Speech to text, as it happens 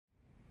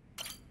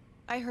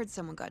I heard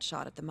someone got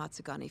shot at the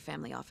Matsugane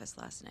family office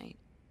last night.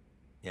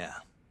 Yeah.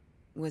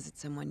 Was it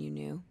someone you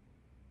knew?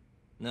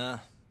 Nah,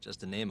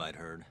 just a name I'd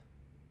heard.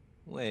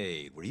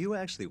 Wait, were you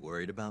actually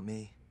worried about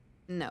me?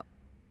 No,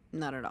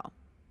 not at all.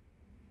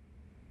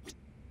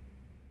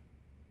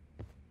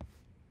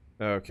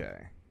 Okay.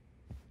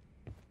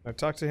 Can I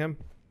talk to him?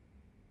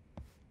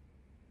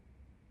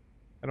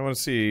 I don't want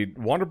to see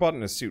Wanderbot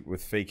in a suit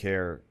with fake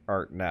hair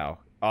art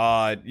now.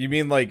 You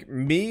mean like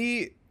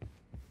me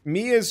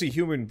as a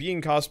human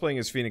being cosplaying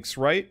as Phoenix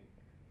Wright?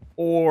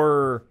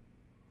 Or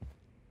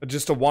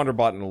just a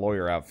Wanderbot in a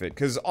lawyer outfit?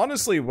 Because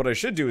honestly, what I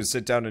should do is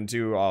sit down and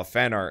do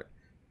fan art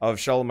of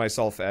Shell and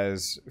myself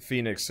as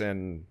Phoenix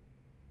and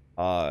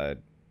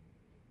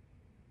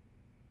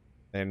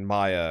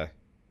Maya.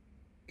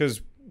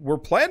 Because we're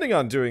planning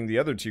on doing the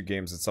other two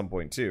games at some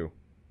point too.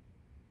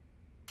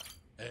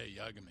 Hey,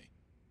 Yagami.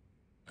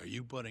 Are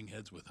you butting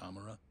heads with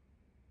Hamura?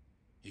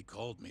 He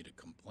called me to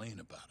complain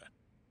about it.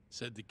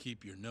 Said to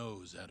keep your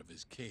nose out of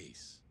his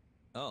case.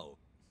 Oh,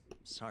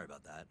 sorry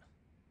about that.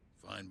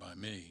 Fine by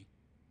me.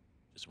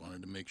 Just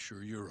wanted to make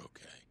sure you're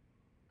okay.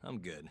 I'm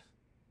good.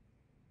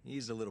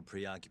 He's a little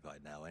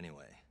preoccupied now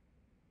anyway.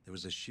 There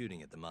was a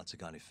shooting at the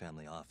Matsugane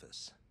family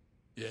office.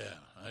 Yeah,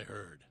 I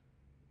heard.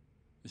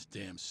 This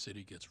damn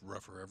city gets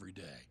rougher every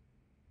day.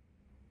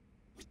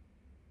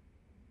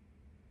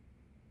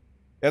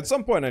 At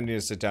some point I need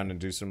to sit down and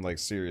do some like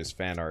serious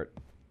fan art.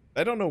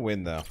 I don't know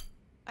when though.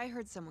 I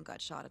heard someone got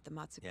shot at the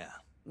Matsugane. Yeah.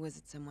 Was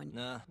it someone?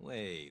 Nah,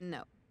 wait.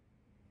 No.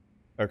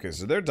 Okay,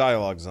 so their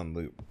dialogue's on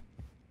loop.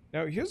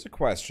 Now here's a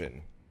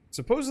question.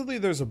 Supposedly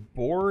there's a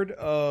board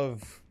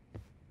of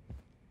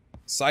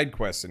side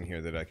quests in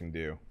here that I can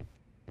do.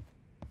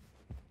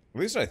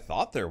 At least I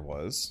thought there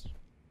was.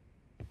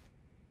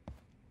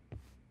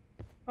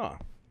 Huh.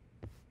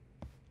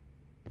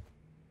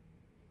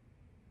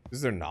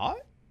 Is there not?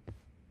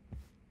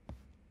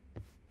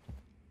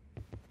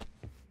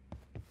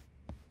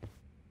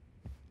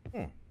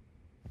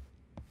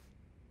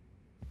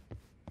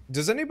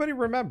 Does anybody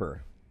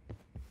remember?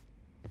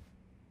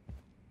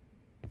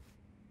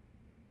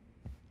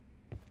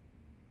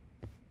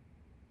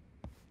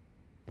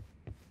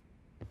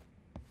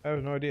 I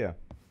have no idea.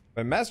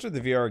 I mastered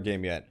the VR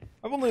game yet.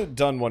 I've only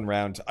done one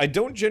round. I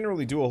don't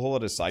generally do a whole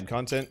lot of side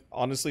content,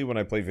 honestly, when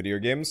I play video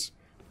games.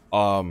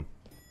 Not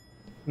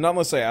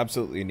unless I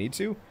absolutely need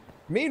to.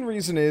 Main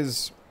reason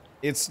is,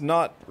 it's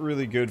not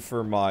really good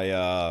for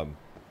my,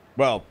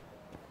 well,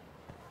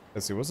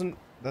 let's see, wasn't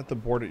that the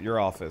board at your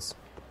office?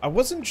 I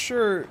wasn't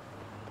sure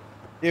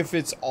if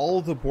it's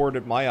all the board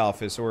at my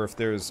office or if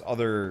there's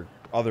other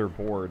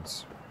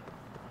boards.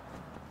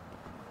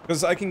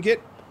 Because I can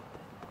get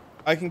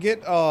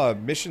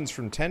missions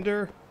from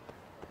Tender,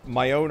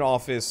 my own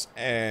office,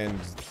 and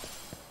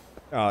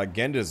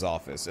Genda's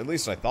office. At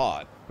least I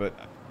thought, but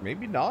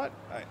maybe not.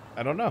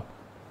 I don't know.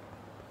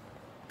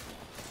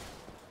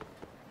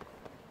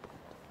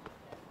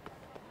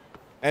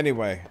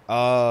 Anyway,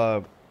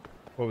 what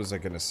was I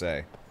gonna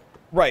say?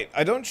 Right,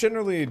 I don't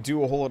generally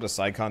do a whole lot of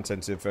side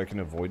content if I can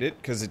avoid it,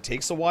 because it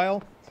takes a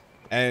while,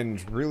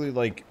 and really,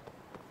 like,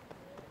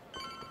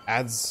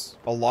 adds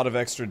a lot of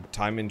extra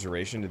time and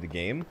duration to the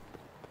game,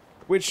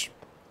 which,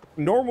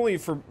 normally,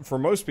 for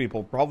most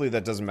people, probably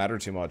that doesn't matter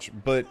too much,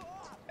 but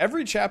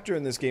every chapter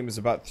in this game is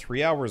about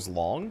 3 hours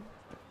long.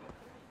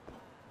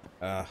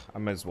 I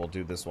might as well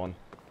do this one.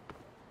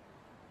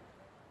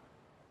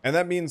 And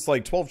that means,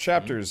 like, 12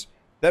 chapters.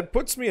 That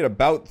puts me at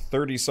about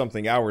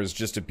 30-something hours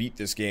just to beat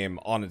this game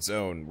on its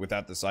own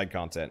without the side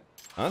content.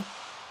 Huh?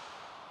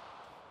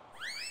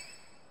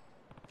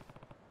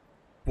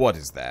 What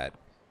is that?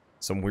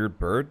 Some weird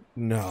bird?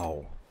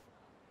 No.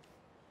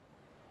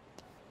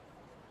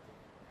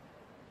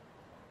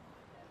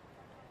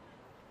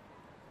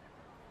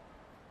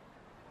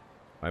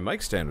 My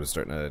mic stand was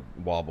starting to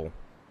wobble.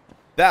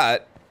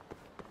 That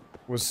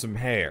was some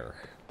hair.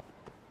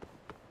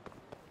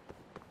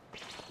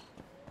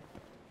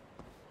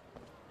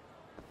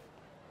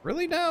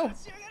 Really now?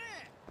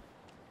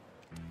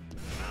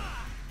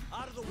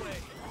 Out of the way.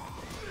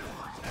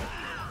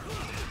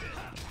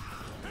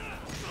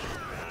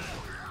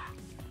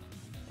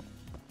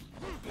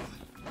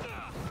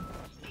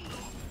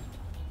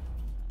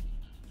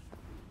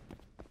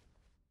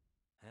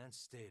 And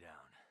stay down.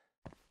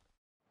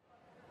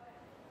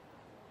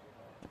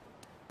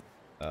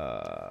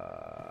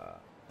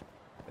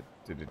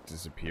 Did it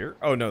disappear?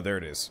 Oh no, there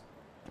it is.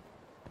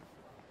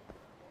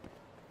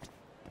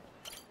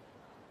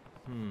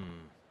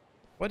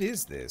 What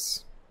is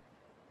this?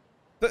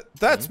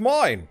 That's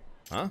mine!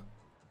 Huh?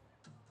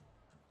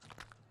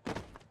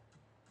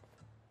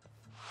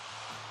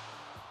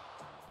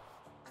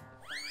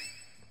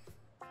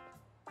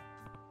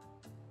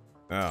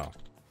 Oh.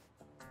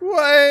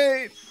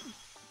 Wait!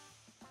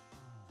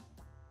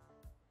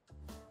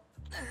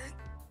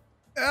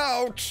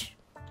 Ouch!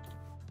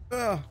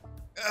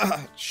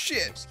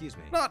 Shit! Excuse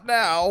me. Not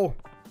now!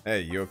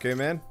 Hey, you okay,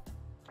 man?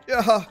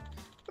 Yeah, I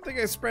think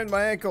I sprained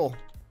my ankle.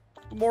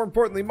 More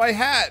importantly, my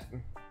hat!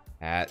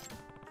 Hat?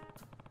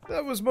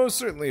 That was most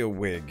certainly a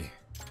wig.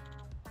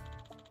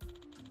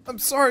 I'm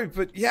sorry,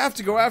 but you have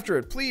to go after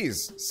it,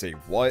 please. Say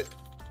what?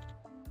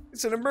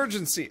 It's an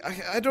emergency.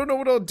 I don't know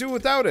what I'll do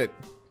without it.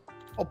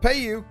 I'll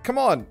pay you. Come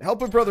on,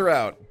 help a brother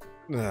out.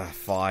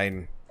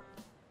 Fine.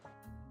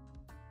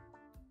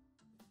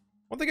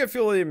 One thing I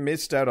feel I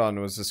missed out on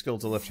was the skill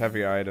to lift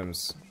heavy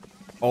items.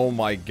 Oh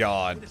my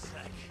god.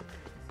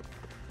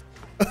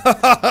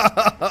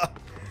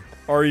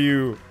 Are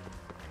you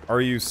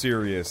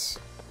serious?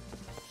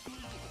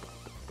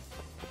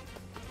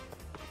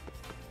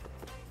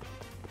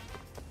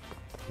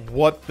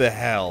 What the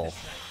hell?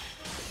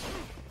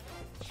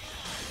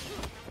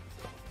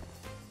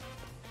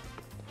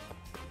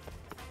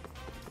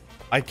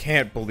 I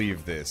can't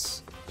believe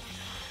this.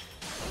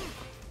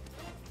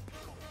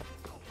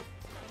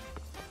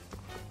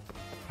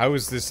 How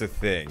is this a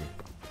thing?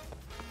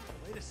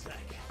 Wait a sec.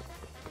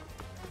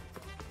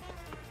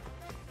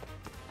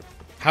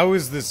 How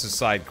is this a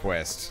side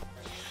quest?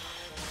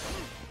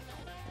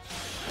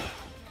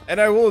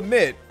 And I will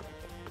admit,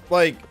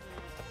 like,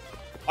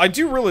 I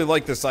do really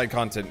like the side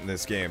content in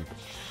this game.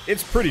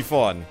 It's pretty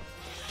fun.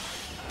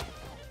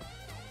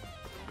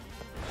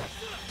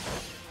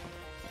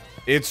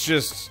 It's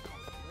just,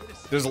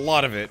 there's a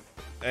lot of it.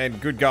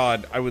 And good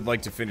God, I would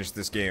like to finish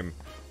this game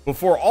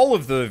before all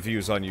of the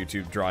views on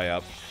YouTube dry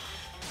up.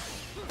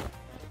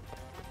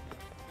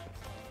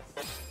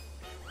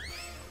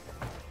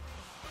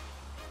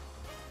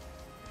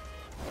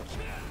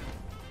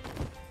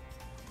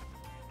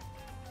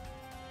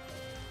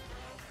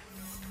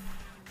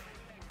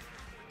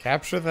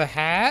 Capture the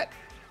hat?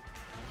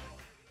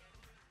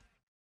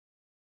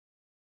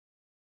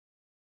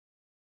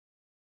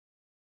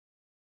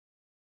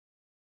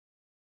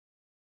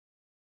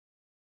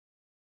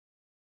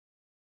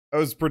 That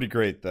was pretty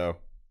great, though.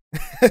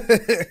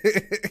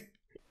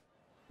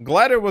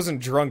 Glad I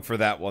wasn't drunk for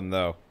that one,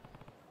 though.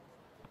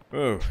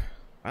 Ooh,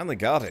 finally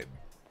got it.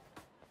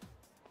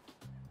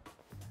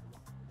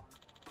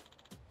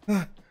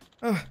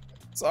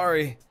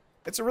 Sorry.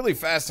 It's a really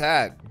fast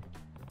hat.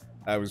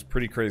 That was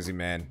pretty crazy,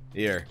 man.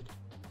 Here.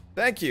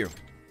 Thank you.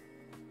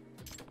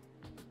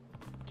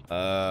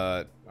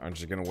 Aren't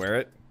you gonna wear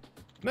it?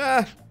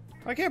 Nah,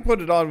 I can't put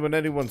it on when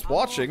anyone's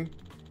watching.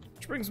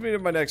 Which brings me to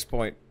my next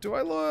point. Do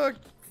I look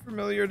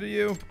familiar to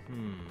you?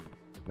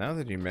 Now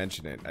that you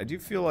mention it, I do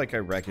feel like I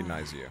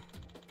recognize you.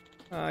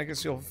 I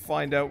guess you'll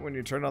find out when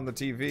you turn on the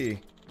TV.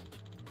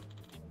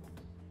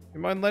 You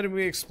mind letting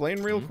me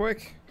explain real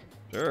quick?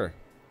 Sure.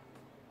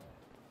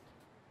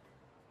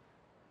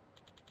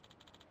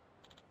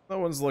 No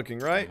one's looking,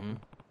 right?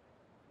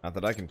 Not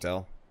that I can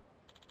tell.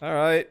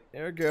 Alright,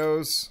 here it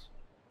goes.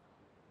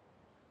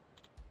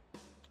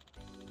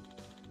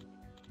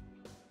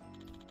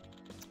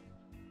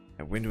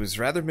 That wind was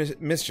rather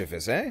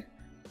mischievous, eh?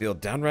 Feel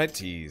downright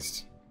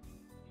teased.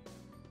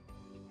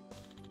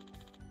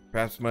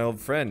 Perhaps my old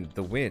friend,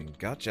 the wind,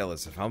 got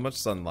jealous of how much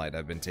sunlight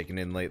I've been taking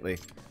in lately.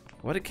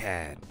 What a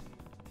cad.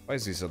 Why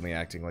is he suddenly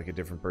acting like a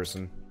different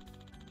person?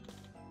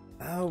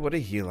 Oh, what a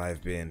heel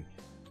I've been.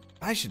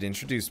 I should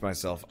introduce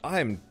myself.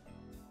 I'm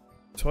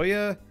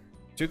Toya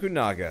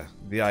Tokunaga,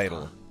 the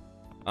idol.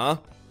 Huh?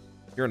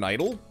 You're an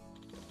idol?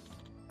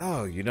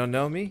 Oh, you don't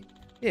know me?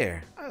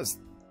 I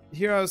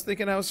was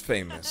thinking I was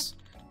famous.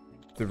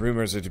 If the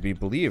rumors are to be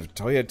believed,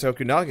 Toya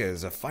Tokunaga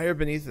is a fire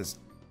beneath this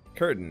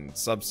curtain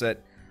subset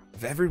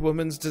of every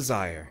woman's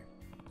desire.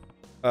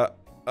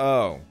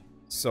 Oh,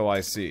 so I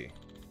see.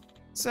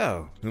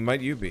 So, who might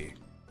you be?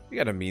 You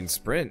got a mean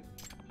sprint.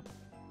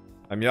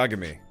 I'm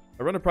Yagami.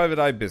 I run a private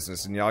eye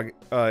business in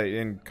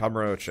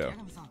Kamurocho.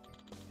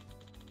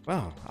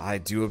 Well, I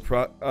do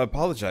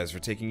apologize for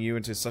taking you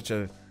into such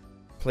a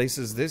place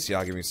as this,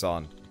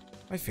 Yagami-san.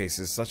 My face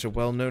is such a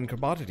well-known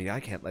commodity, I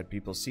can't let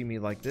people see me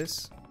like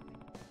this.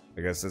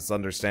 I guess it's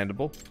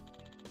understandable.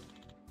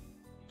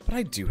 But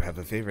I do have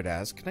a favor to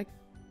ask.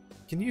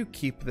 Can you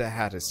keep the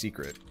hat a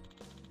secret?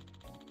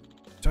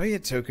 Toya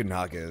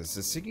Tokunaga is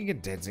a singing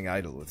and dancing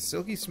idol with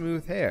silky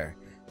smooth hair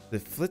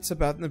that flits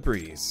about in the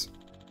breeze.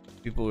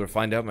 People will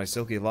find out my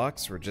silky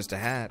locks were just a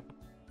hat.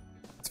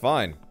 It's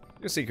fine.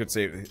 Your secret's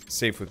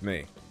safe with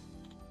me.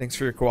 Thanks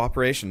for your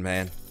cooperation,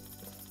 man.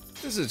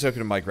 This is a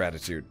token of my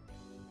gratitude.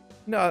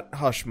 Not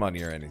hush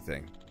money or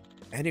anything.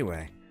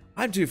 Anyway,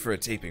 I'm due for a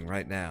taping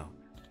right now.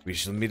 We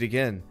shall meet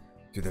again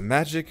through the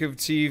magic of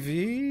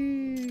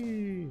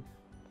TV.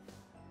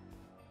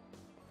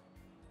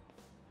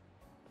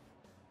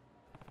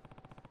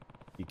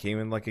 He came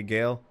in like a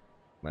gale,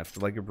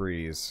 left like a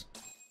breeze.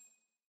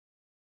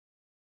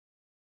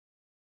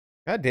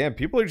 God damn,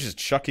 people are just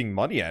chucking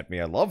money at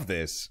me. I love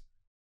this.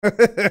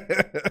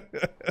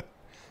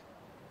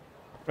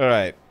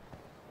 Alright.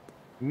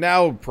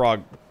 Now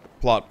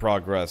plot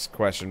progress,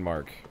 question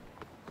mark.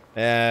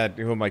 Who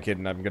am I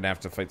kidding? I'm gonna have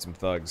to fight some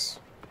thugs.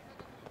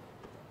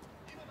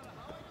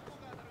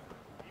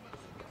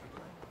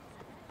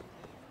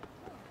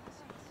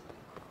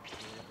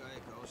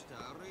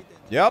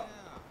 Yep.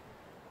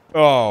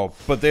 Oh,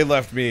 but they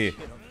left me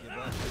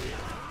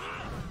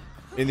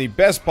in the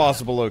best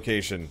possible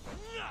location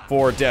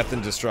for death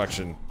and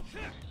destruction.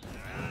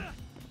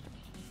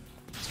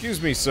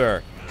 Excuse me,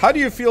 sir. How do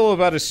you feel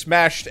about a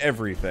smashed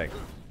everything?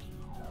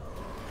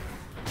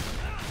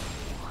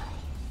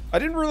 I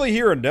didn't really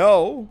hear a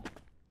no.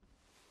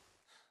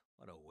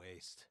 What a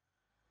waste.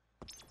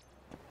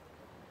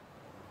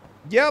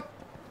 Yep,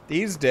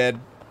 he's dead.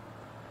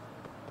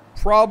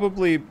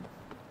 Probably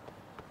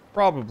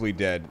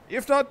dead.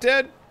 If not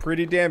dead,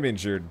 pretty damn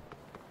injured.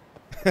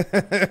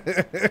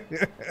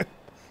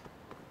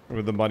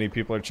 With the money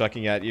people are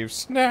chucking at you.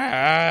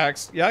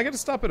 Snacks! Yeah, I gotta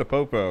stop at a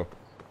Popo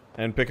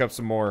and pick up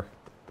some more.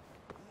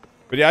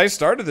 But yeah, I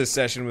started this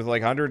session with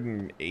like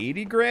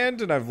 180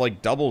 grand, and I've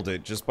like doubled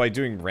it just by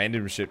doing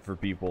random shit for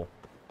people.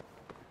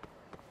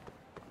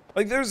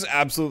 Like, there's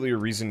absolutely a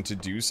reason to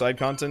do side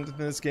content in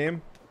this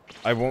game.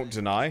 I won't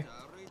deny.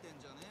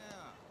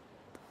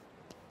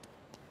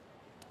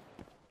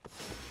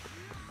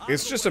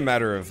 It's just a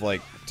matter of,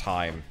 like,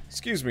 time.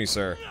 Excuse me,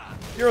 sir.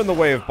 You're in the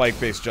way of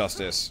bike-based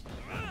justice.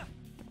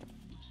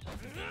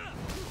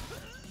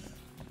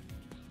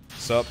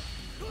 Sup?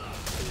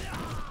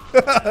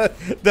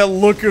 That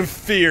look of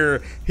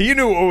fear. He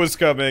knew what was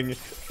coming.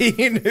 He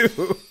knew.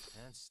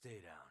 And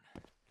stay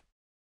down.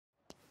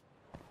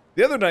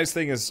 The other nice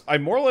thing is, I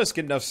more or less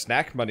get enough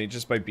snack money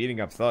just by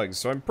beating up thugs,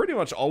 so I'm pretty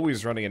much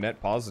always running a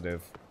net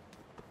positive.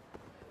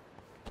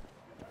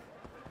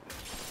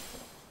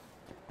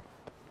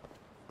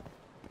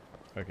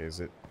 Okay, is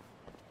it?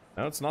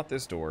 No, it's not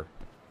this door.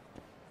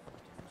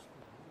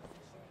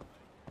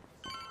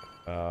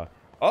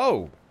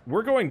 Oh!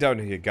 We're going down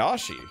to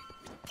Higashi.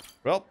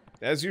 Well,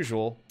 as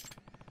usual.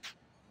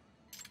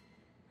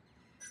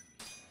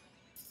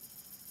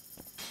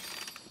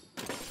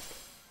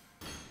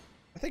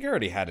 I think I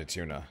already had a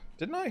tuna.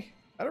 Didn't I?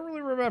 I don't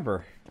really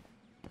remember.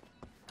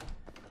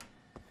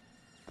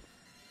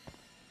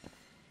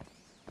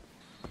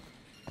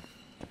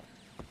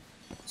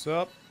 What's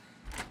up?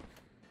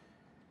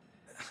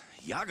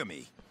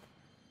 Yagami?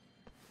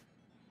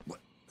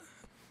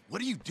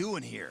 What are you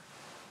doing here?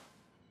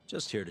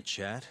 Just here to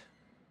chat.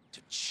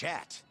 To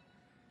chat?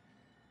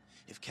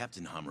 If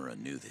Captain Hamura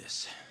knew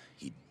this,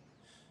 he'd...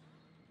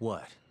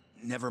 What?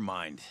 Never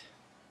mind.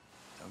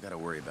 Don't gotta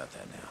worry about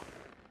that now.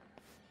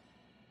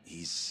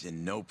 He's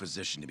in no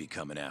position to be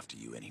coming after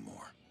you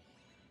anymore.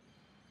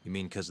 You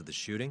mean because of the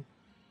shooting?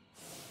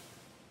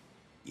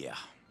 Yeah,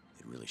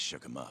 it really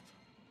shook him up.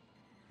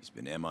 He's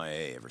been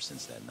MIA ever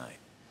since that night.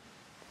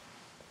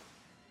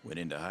 Went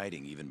into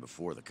hiding even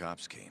before the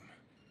cops came.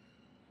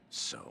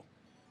 So,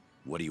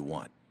 what do you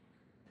want?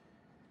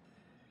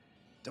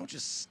 Don't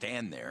just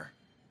stand there.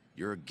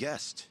 You're a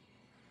guest.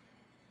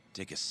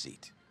 Take a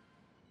seat.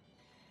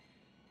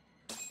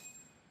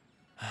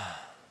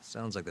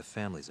 Sounds like the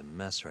family's a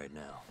mess right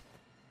now.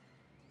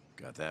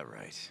 Got that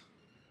right.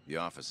 The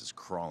office is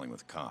crawling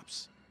with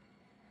cops.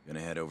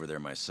 Gonna head over there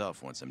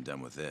myself once I'm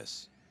done with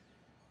this.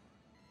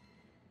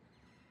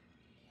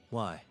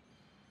 Why?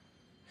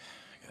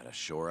 Gotta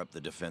shore up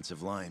the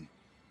defensive line.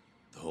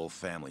 The whole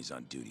family's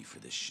on duty for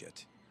this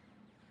shit.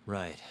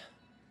 Right.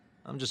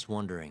 I'm just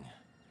wondering,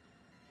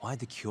 why'd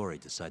the Curie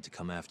decide to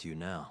come after you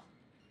now?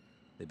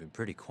 They've been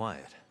pretty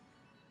quiet.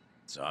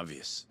 It's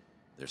obvious.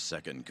 Their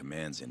second in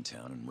command's in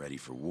town and ready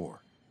for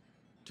war.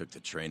 Took the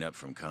train up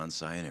from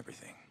Kansai and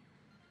everything.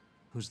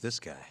 Who's this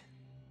guy?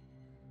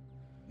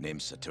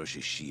 Named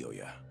Satoshi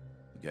Shioya.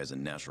 The guy's a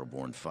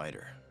natural-born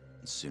fighter.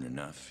 And soon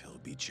enough, he'll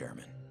be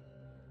chairman.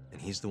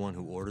 And he's the one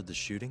who ordered the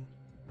shooting?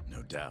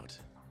 No doubt.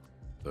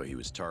 Though he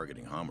was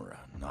targeting Hamura,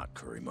 not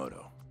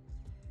Kurimoto.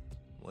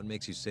 What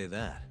makes you say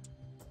that?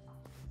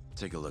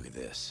 Take a look at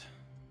this.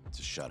 It's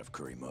a shot of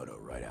Kurimoto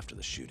right after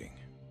the shooting.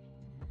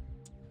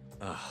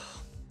 Ugh.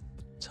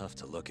 Tough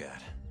to look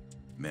at.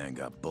 Man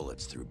got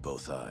bullets through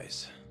both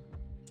eyes.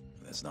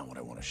 That's not what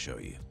I want to show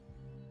you.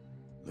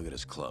 Look at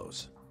his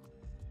clothes.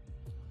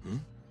 Hmm?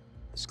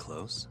 His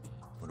clothes?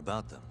 What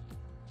about them?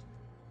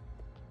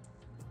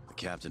 The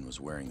captain was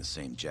wearing the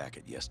same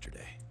jacket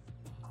yesterday.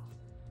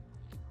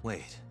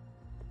 Wait.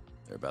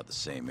 They're about the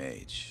same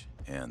age,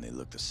 and they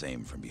look the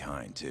same from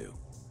behind, too.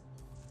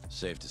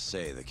 Safe to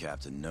say the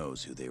captain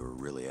knows who they were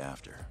really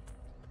after.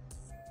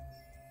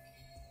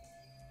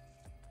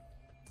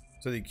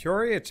 So the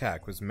Curie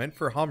attack was meant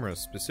for Hamura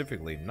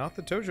specifically, not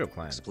the Tojo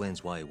clan.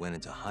 Explains why he went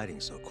into hiding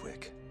so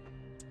quick.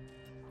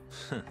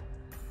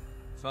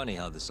 Funny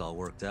how this all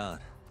worked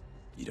out.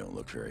 You don't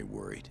look very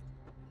worried.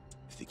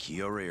 If the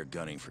Kiore are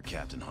gunning for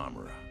Captain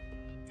Hamura,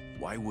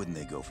 why wouldn't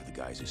they go for the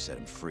guys who set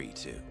him free,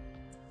 too?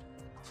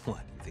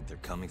 What, you think they're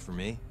coming for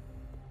me?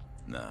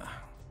 Nah.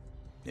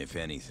 If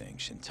anything,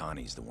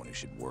 Shintani's the one who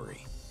should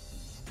worry.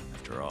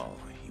 After all,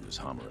 he was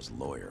Hamura's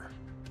lawyer.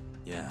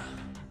 Yeah.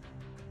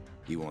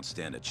 He won't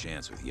stand a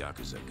chance with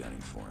Yakuza gunning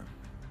for him.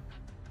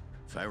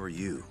 If I were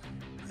you,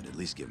 I'd at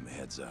least give him a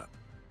heads up.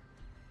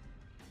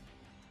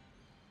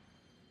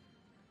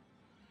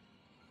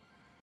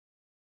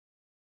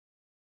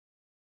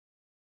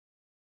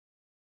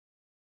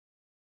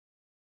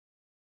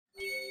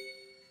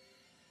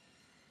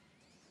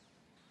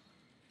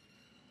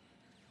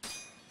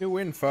 New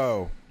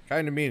info.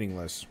 Kinda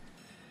meaningless.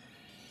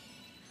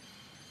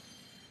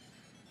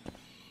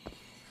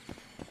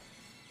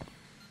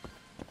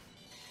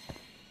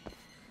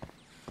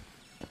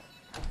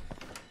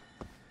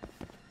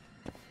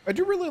 I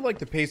do really like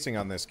the pacing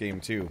on this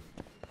game, too.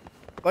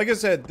 Like I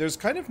said, there's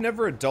kind of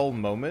never a dull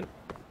moment.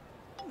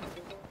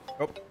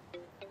 Oh.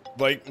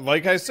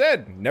 Like I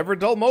said, never a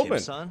dull moment.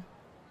 Kim-san?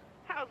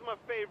 How's my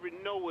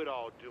favorite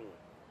know-it-all doing?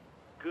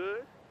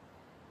 Good?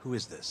 Who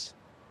is this?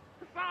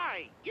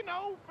 Sai, you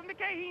know, from the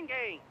Keihin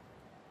gang.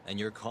 And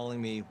you're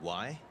calling me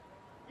why?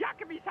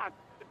 Yagami-san,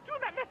 do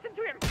not listen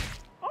to him.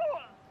 Oh,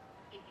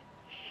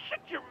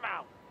 shut your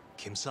mouth.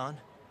 Kim-san?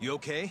 You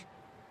okay?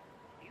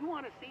 You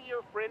want to see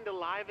your friend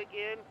alive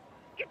again?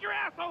 Get your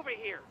ass over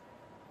here.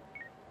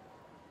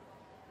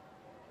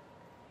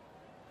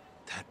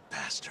 That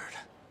bastard.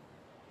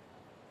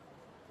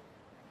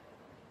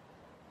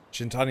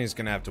 Shintani's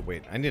gonna have to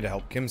wait. I need to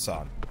help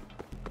Kim-san.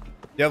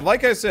 Yeah,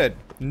 like I said,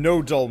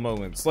 no dull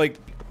moments. Like,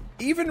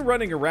 even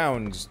running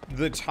around,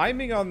 the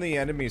timing on the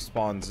enemy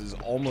spawns is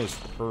almost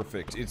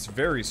perfect. It's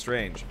very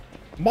strange.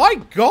 My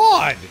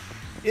god!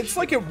 It's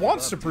like it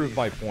wants to prove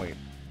my point.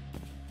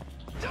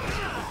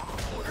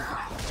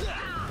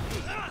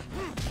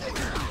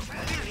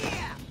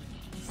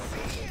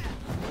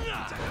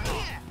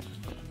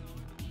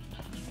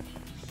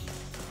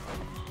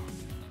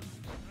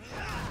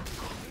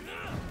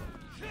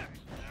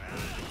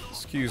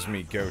 Excuse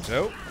me,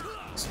 Goto.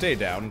 Stay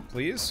down,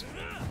 please.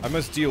 I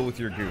must deal with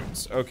your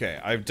goons. Okay,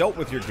 I've dealt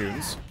with your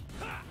goons.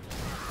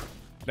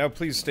 Now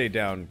please stay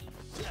down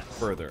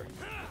further.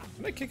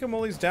 Can I kick him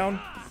while he's down?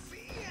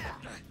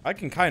 I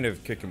can kind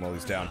of kick him while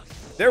he's down.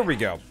 There we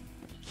go.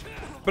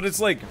 But it's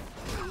like...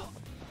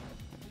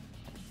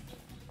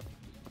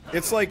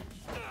 It's like...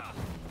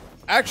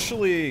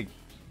 Actually...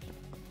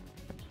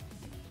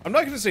 I'm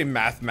not going to say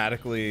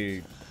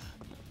mathematically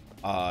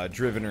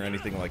driven or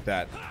anything like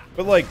that.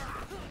 But like...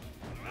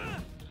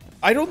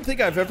 I don't think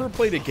I've ever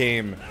played a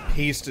game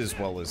paced as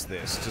well as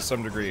this, to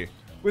some degree.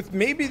 With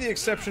maybe the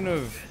exception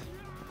of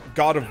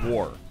God of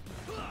War.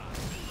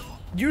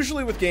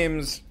 Usually with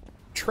games,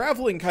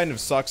 traveling kind of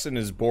sucks and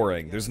is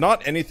boring. There's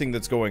not anything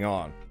that's going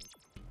on.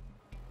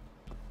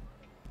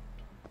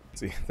 Let's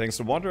see, thanks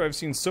to Wander, I've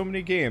seen so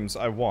many games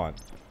I want.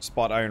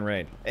 Spot Iron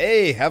Rain.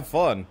 Hey, have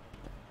fun!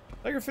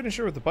 Tiger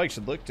finisher with the bike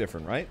should look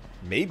different, right?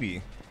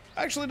 Maybe.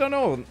 I actually don't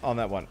know on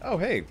that one. Oh,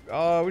 hey,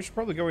 we should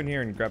probably go in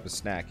here and grab a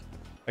snack.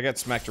 I got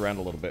smacked around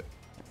a little bit.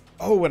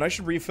 Oh, and I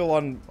should refill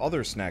on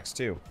other snacks,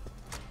 too.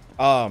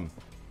 Iron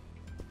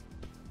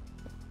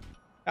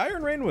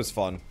Rain was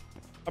fun.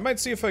 I might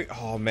see if I...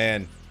 Oh,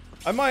 man.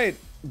 I might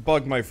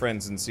bug my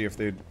friends and see if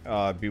they'd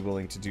be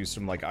willing to do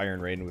some, like,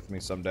 Iron Rain with me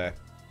someday.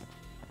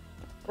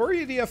 Or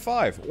EDF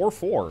 5. Or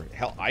 4.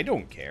 Hell, I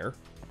don't care.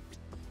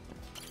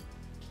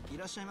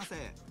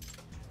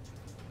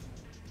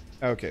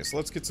 Okay, so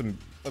let's get some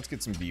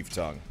beef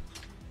tongue.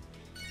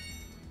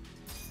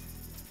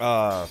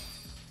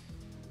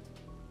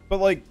 But,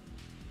 like,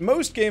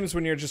 most games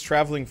when you're just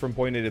traveling from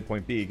point A to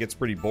point B, it gets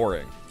pretty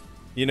boring.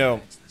 You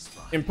know,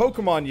 in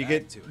Pokemon, you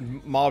get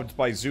mobbed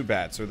by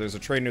Zubats, or there's a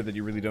trainer that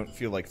you really don't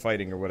feel like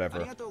fighting or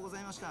whatever.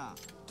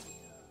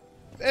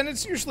 And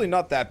it's usually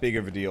not that big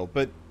of a deal,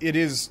 but it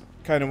is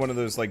kind of one of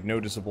those, like,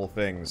 noticeable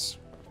things.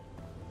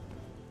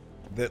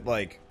 That,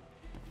 like,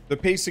 the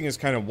pacing is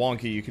kind of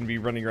wonky. You can be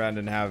running around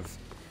and have,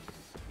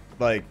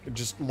 like,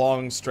 just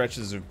long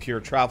stretches of pure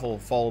travel,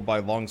 followed by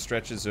long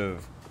stretches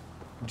of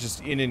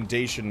just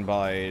inundation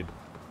by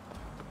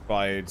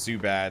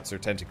Zubats or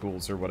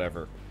Tentacools or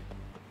whatever.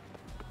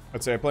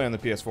 Let's say I play on the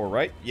PS4,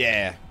 right?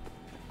 Yeah.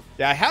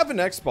 Yeah, I have an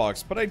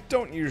Xbox, but I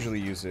don't usually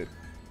use it.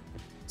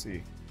 Let's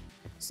see.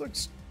 This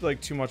looks like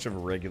too much of a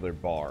regular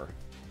bar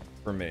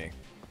for me.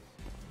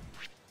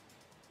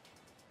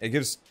 It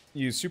gives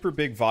you super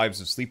big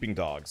vibes of Sleeping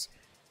Dogs.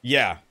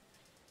 Yeah.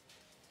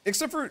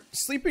 Except for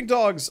Sleeping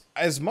Dogs,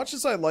 as much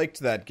as I liked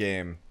that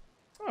game...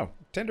 Oh,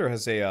 Tender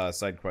has a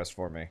side quest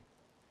for me.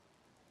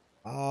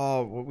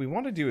 What we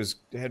want to do is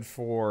head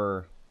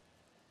for...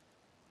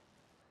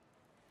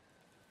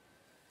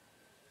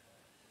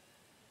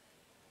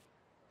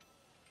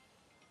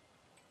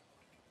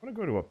 I want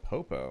to go to a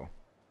Popo.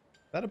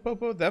 Is that a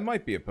Popo? That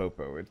might be a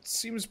Popo. It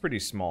seems pretty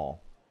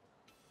small.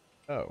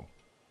 Oh.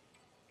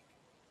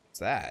 What's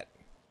that?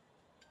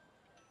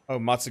 Oh,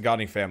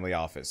 Matsugani family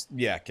office.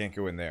 Yeah, can't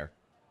go in there.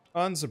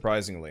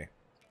 Unsurprisingly.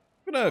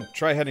 I'm gonna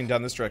try heading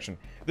down this direction.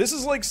 This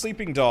is like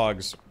Sleeping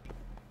Dogs.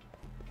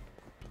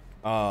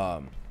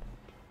 But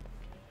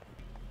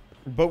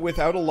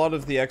without a lot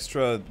of the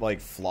extra, like,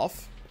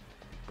 fluff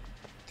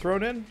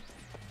thrown in.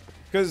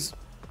 Because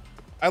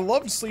I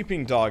loved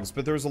Sleeping Dogs,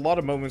 but there was a lot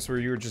of moments where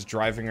you were just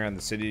driving around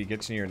the city to get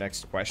to your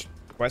next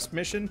quest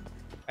mission,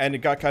 and it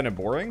got kind of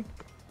boring.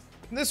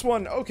 And this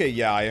one, okay,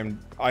 yeah,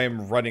 I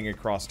am running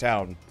across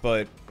town,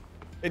 but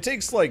it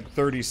takes like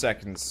 30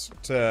 seconds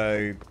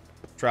to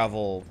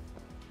travel,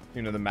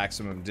 you know, the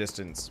maximum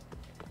distance.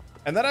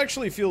 And that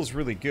actually feels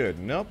really good.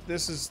 Nope,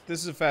 this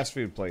is a fast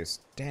food place.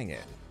 Dang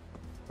it.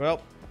 Well,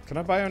 can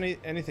I buy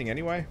anything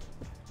anyway?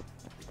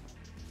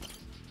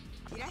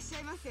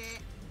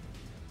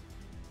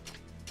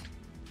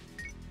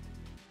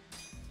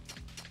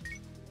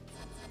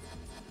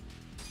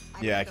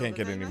 Yeah, I can't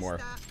get any more.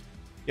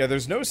 Yeah,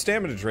 there's no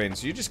stamina drain,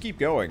 so you just keep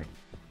going.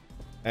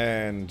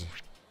 And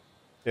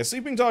Yeah,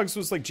 Sleeping Dogs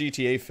was like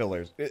GTA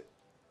fillers.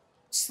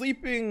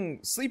 Sleeping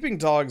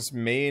Dogs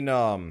main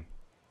no,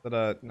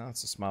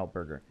 it's a Smile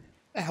Burger.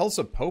 The hell's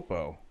a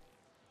Popo?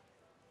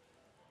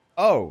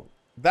 Oh,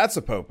 that's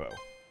a Popo.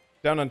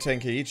 Down on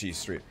Takayuki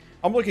Street.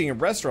 I'm looking at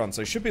restaurants.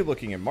 I should be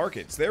looking at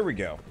markets. There we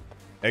go.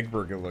 Egg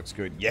burger looks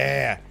good.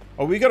 Yeah.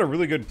 Oh, we got a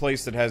really good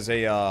place that has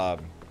a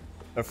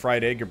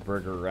fried egg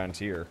burger around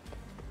here.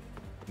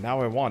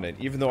 Now I want it,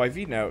 even though I've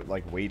eaten out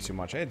like way too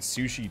much. I had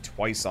sushi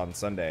twice on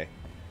Sunday,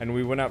 and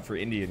we went out for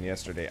Indian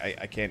yesterday.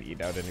 I can't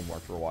eat out anymore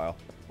for a while.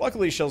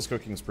 Luckily, Shell's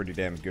cooking's pretty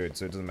damn good,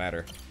 so it doesn't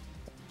matter.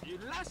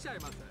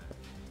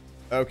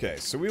 Okay,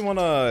 so we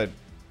wanna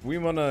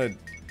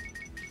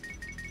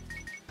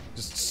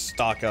just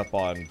stock up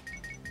on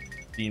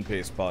bean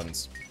paste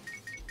buns.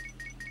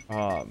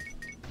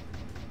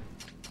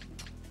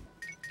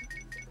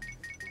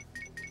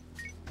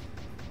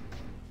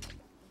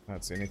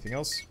 Let's see, anything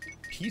else?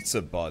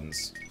 Pizza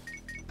buns.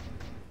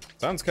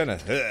 Sounds kind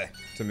of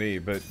to me,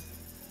 but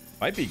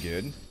might be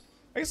good.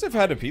 I guess I've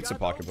had a pizza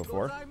pocket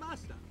before.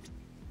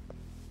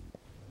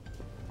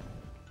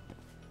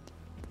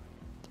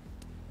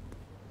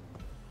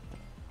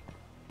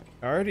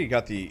 I already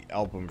got the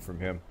album from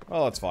him.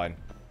 Well, that's fine.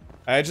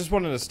 I just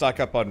wanted to stock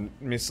up on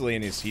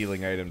miscellaneous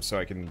healing items so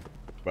I can,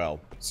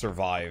 well,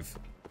 survive.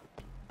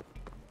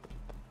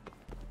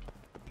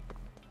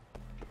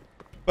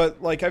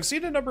 But, like, I've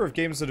seen a number of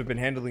games that have been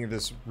handling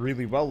this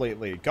really well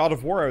lately. God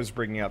of War I was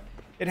bringing up.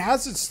 It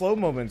has its slow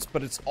moments,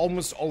 but it's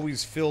almost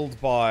always filled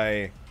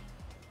by,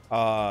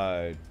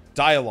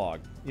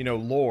 dialogue. You know,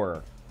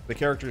 lore. The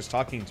characters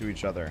talking to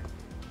each other.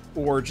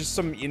 Or just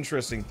some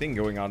interesting thing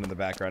going on in the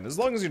background, as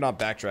long as you're not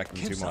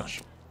backtracking too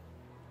much.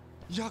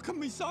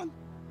 Yagami-san,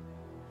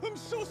 I'm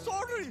so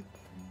sorry.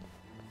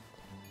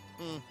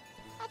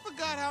 I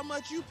forgot how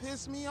much you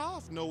pissed me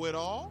off,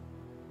 know-it-all.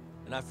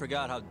 And I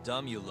forgot how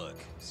dumb you look,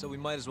 so we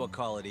might as well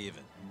call it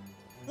even.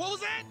 What was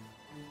that?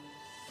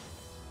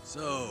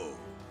 So,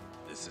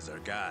 this is our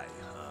guy,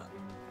 huh?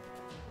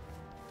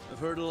 I've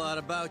heard a lot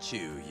about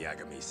you,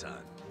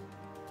 Yagami-san.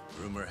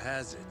 Rumor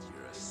has it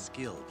you're a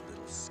skilled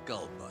little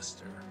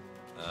skull-buster.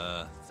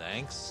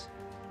 Thanks?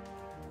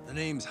 The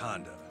name's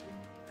Honda.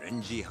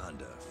 Renji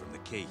Honda from the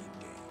Keihin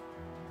gang.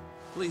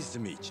 Pleased to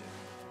meet you.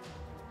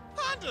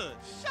 Honda,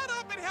 shut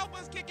up and help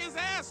us kick his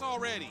ass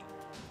already.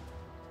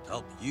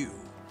 Help you?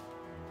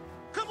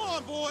 Come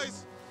on,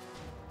 boys.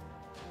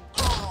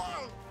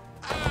 Oh,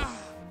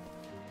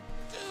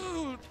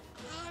 dude,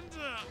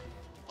 Honda,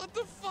 what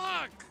the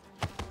fuck?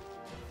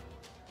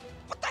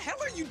 What the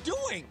hell are you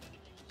doing?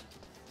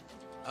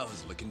 I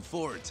was looking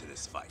forward to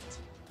this fight.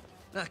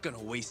 Not gonna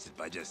waste it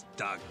by just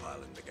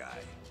dogpiling the guy.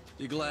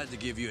 Be glad to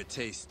give you a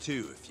taste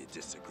too if you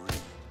disagree.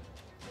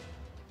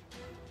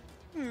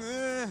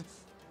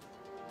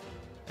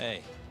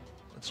 Hey,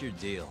 what's your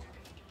deal?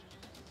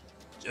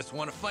 Just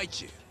want to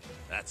fight you,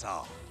 that's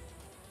all.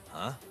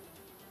 Huh?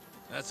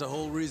 That's the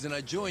whole reason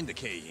I joined the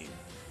Keihin.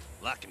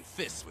 Locking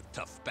fists with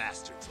tough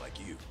bastards like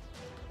you.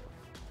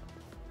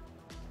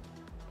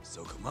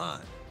 So come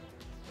on,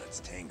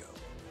 let's tango.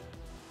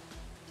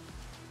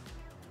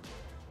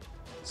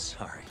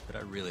 Sorry, but I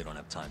really don't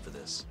have time for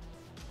this.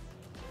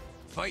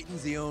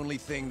 Fighting's the only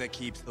thing that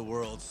keeps the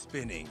world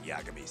spinning,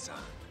 Yagami-san.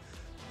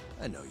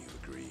 I know you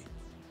agree.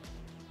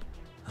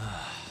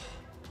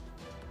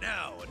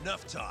 Now,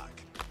 enough talk.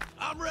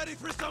 I'm ready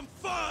for some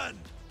fun!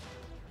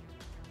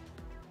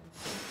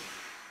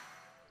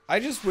 I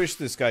just wish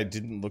this guy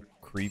didn't look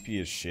creepy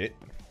as shit.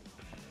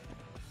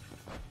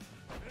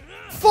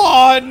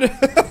 Fun!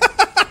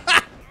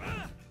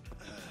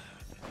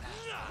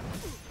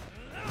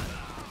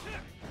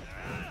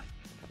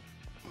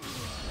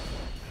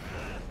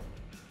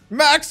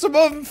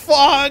 Maximum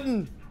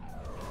fun!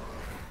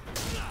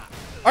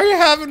 Are you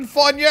having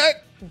fun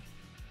yet?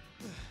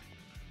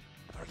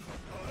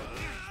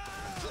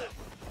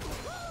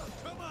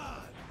 Come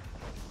on!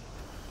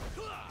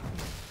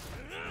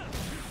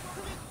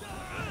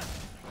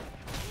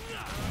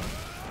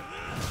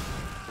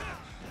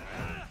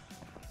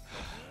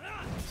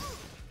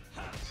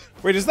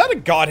 Wait, is that a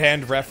God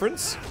Hand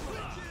reference?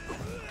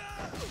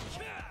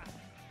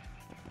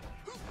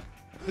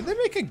 Did they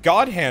make a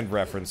God Hand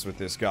reference with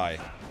this guy?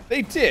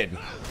 They did.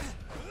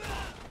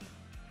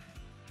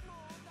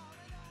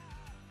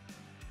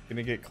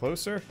 Gonna get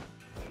closer?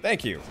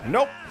 Thank you.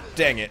 Nope.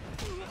 Dang it.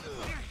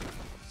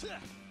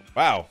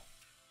 Wow.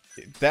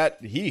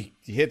 He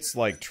hits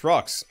like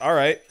trucks.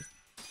 Alright.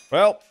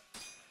 Well.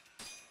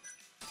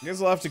 I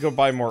guess I'll have to go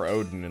buy more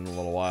Odin in a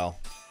little while.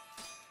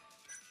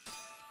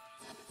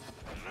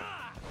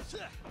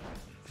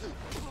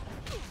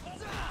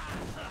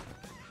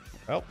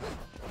 Well.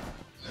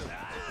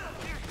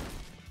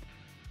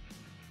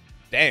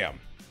 Damn.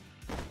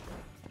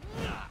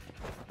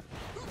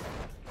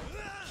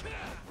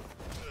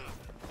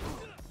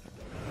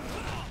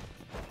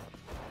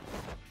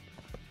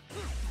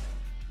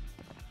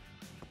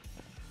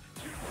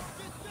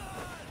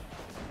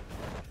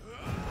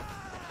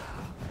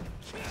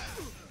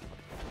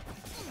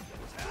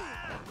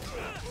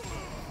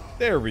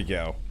 There we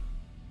go.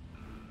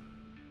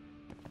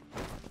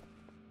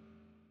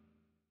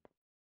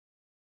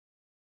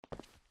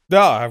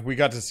 Ah, we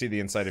got to see the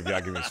inside of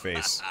Yagami's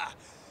face.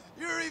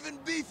 You're even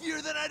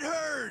beefier than I'd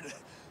heard.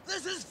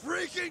 This is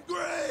freaking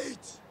great.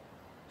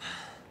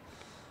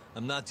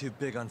 I'm not too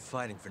big on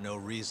fighting for no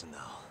reason,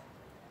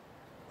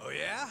 though. Oh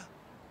yeah?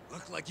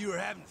 Looked like you were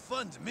having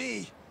fun to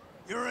me.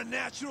 You're a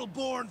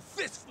natural-born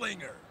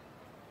fist-flinger.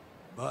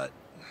 But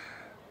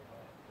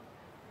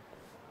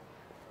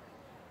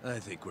I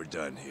think we're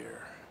done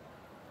here.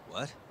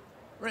 What?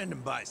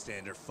 Random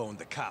bystander phoned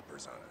the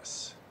coppers on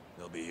us.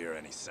 They'll be here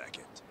any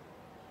second.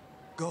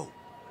 Go.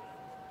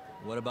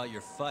 What about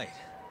your fight?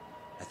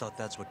 I thought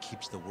that's what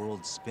keeps the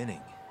world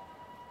spinning.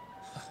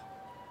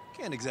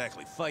 Can't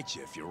exactly fight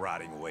you if you're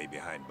rotting away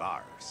behind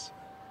bars.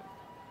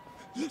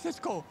 Let's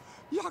go.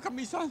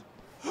 Yagami-san,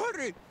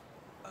 hurry.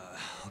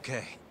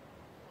 Okay.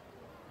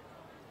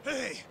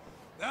 Hey,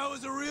 that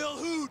was a real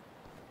hoot.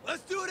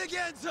 Let's do it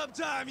again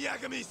sometime,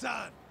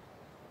 Yagami-san.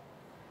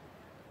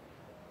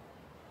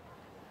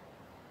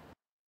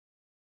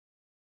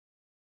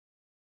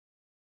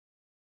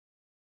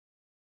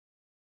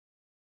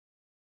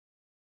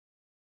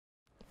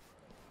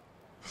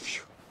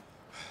 Phew.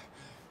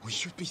 We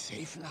should be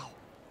safe now.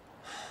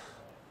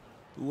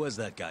 Who was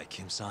that guy,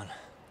 Kim-san?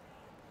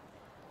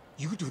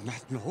 You do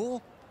not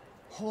know?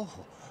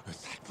 Oh,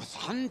 that was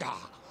Honda,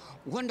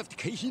 one of the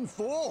Keihin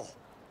 4.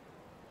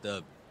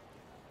 The...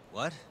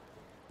 what?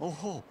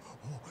 Oh,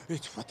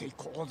 it's what they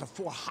call the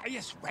 4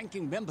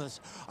 highest-ranking members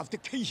of the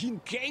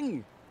Keihin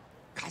gang.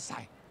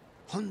 Kasai,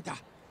 Honda,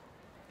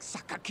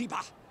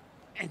 Sakakiba,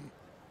 and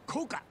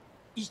Koga.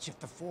 Each of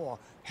the 4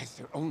 has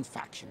their own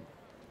faction,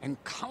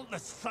 and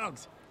countless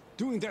thugs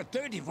doing their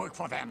dirty work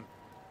for them.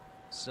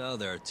 So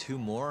there are 2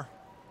 more?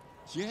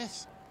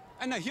 Yes,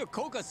 and I hear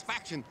Koga's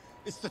faction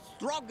is the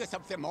strongest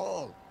of them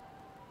all.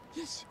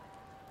 Yes,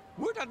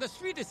 word on the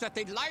street is that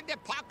they line their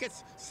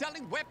pockets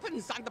selling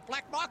weapons on the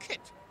black market.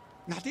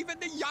 Not even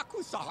the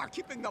Yakuza are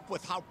keeping up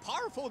with how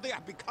powerful they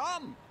have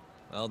become.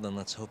 Well, then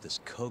let's hope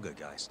this Koga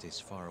guy stays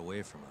far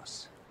away from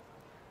us.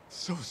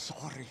 So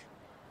sorry.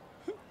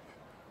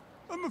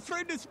 I'm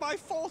afraid it's my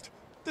fault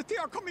that they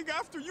are coming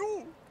after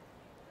you.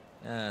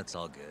 It's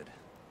all good.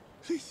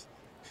 Please,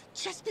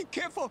 just be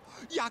careful,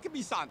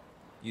 Yagami-san.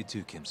 You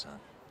too, Kim-san.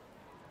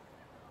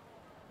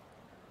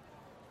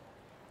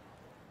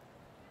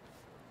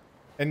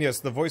 And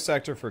yes, the voice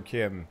actor for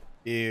Kim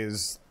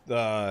is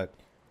the...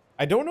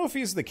 I don't know if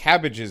he's the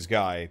Cabbages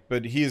guy,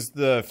 but he's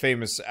the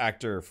famous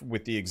actor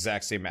with the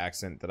exact same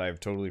accent that I've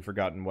totally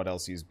forgotten what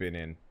else he's been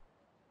in.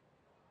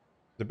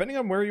 Depending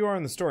on where you are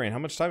in the story and how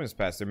much time has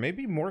passed, there may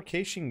be more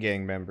Keishin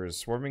gang members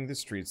swarming the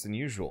streets than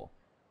usual.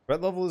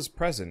 Threat level is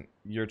present.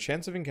 Your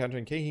chance of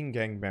encountering Keishin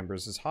gang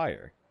members is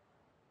higher.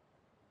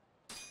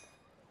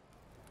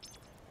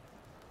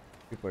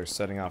 People are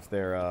setting off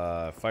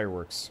their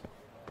fireworks.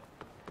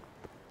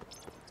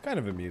 It's kind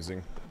of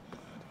amusing.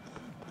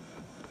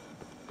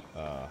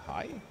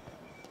 Hi?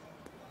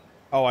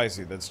 Oh, I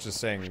see. That's just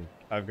saying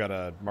I've got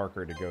a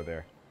marker to go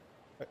there.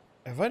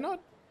 Have I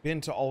not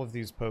been to all of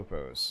these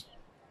popos?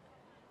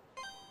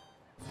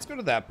 Let's go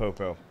to that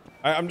popo.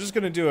 I'm just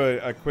going to do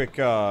a quick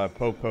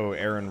popo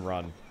errand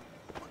run.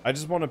 I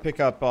just want to pick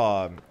up...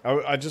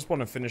 I just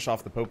want to finish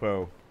off the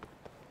popo.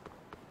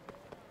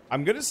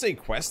 I'm going to say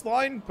quest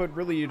line, but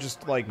really you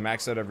just, like,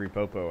 max out every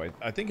popo.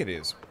 I think it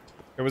is.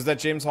 Or was that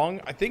James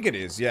Hong? I think it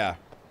is, yeah.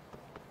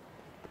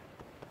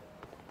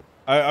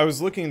 I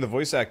was looking at the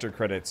voice actor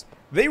credits.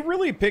 They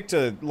really picked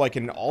like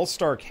an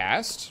all-star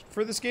cast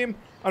for this game.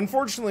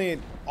 Unfortunately,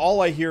 all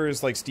I hear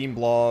is like Steve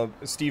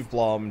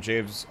Blum,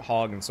 James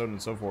Hogg, and so on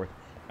and so forth.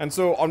 And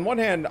so on one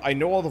hand, I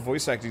know all the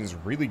voice acting is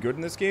really good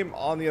in this game.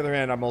 On the other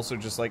hand, I'm also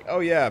just like,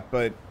 oh yeah,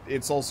 but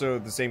it's also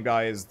the same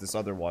guy as this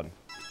other one.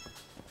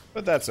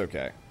 But that's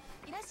okay.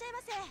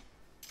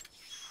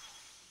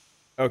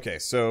 Okay,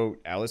 so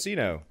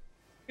Alicino.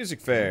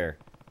 Music Fair.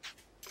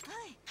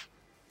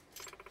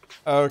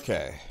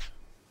 Okay.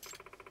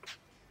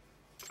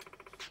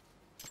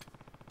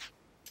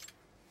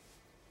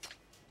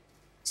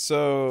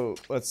 So,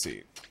 let's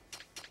see.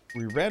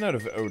 We ran out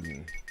of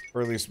Odin.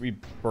 Or at least we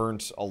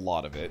burnt a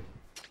lot of it.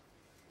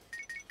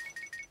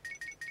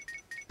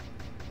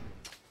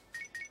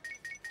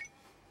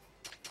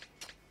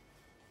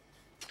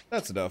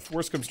 That's enough.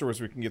 Worst comes to worst,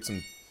 we can get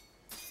some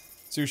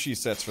sushi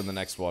sets for the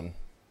next one.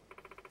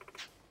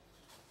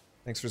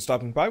 Thanks for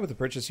stopping by. With the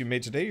purchase you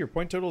made today, your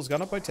point total has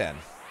gone up by 10.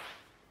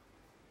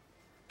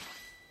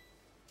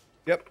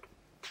 Yep.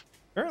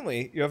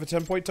 Apparently, you have a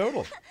 10-point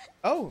total.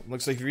 Oh,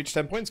 looks like you reached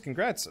 10 points.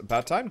 Congrats.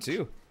 About time,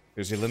 too.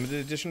 Here's your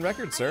limited edition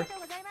record, sir.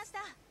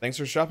 Thanks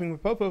for shopping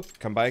with Popo.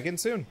 Come by again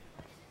soon.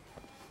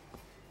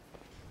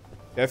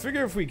 Yeah, I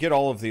figure if we get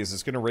all of these,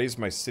 it's going to raise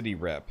my city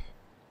rep.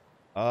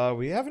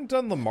 We haven't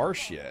done La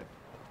Marche yet.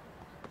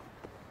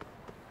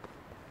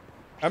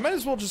 I might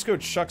as well just go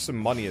chuck some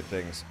money at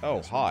things.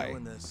 Oh, hi.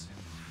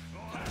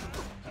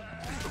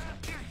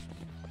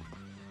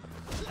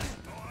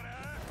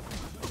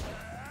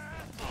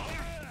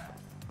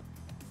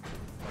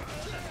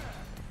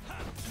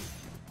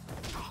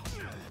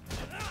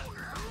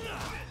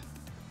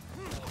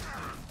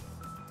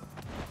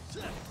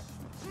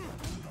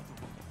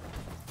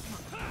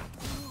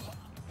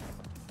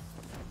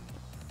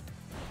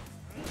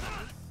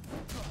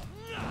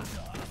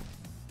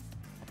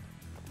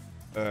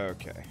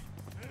 Okay.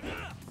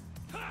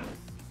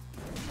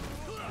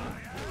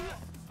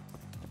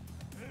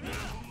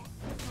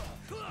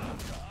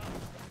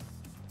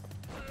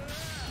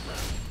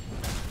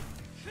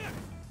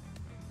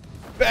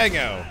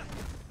 Bango!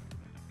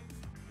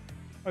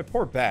 My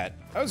poor bat.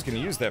 I was gonna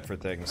use that for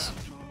things.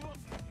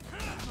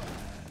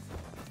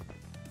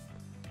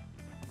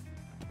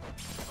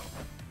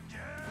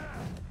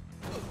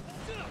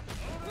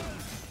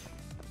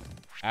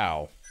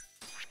 Ow.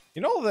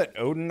 You know all that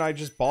Odin I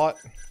just bought?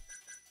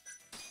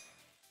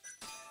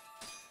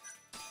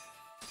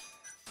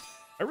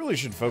 I really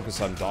should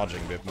focus on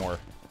dodging a bit more.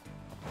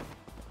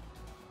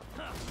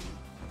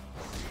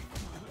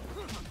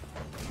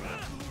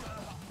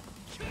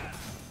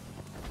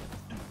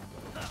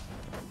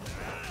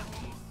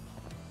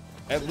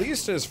 At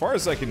least, as far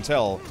as I can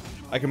tell,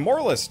 I can more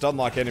or less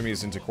stunlock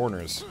enemies into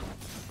corners.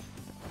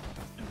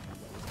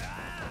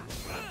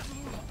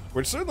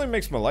 Which certainly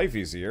makes my life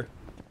easier.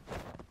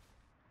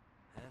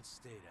 And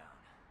stay down.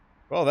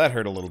 Well, that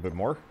hurt a little bit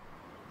more.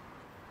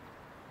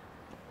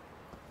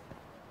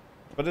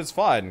 But it's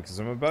fine, because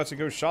I'm about to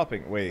go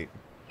shopping. Wait.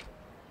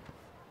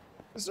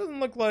 This doesn't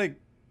look like...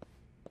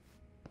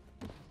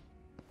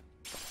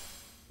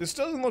 This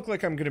doesn't look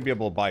like I'm going to be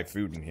able to buy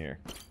food in here.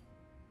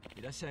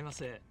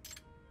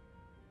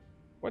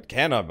 What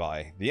can I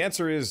buy? The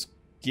answer is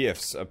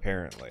gifts,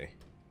 apparently.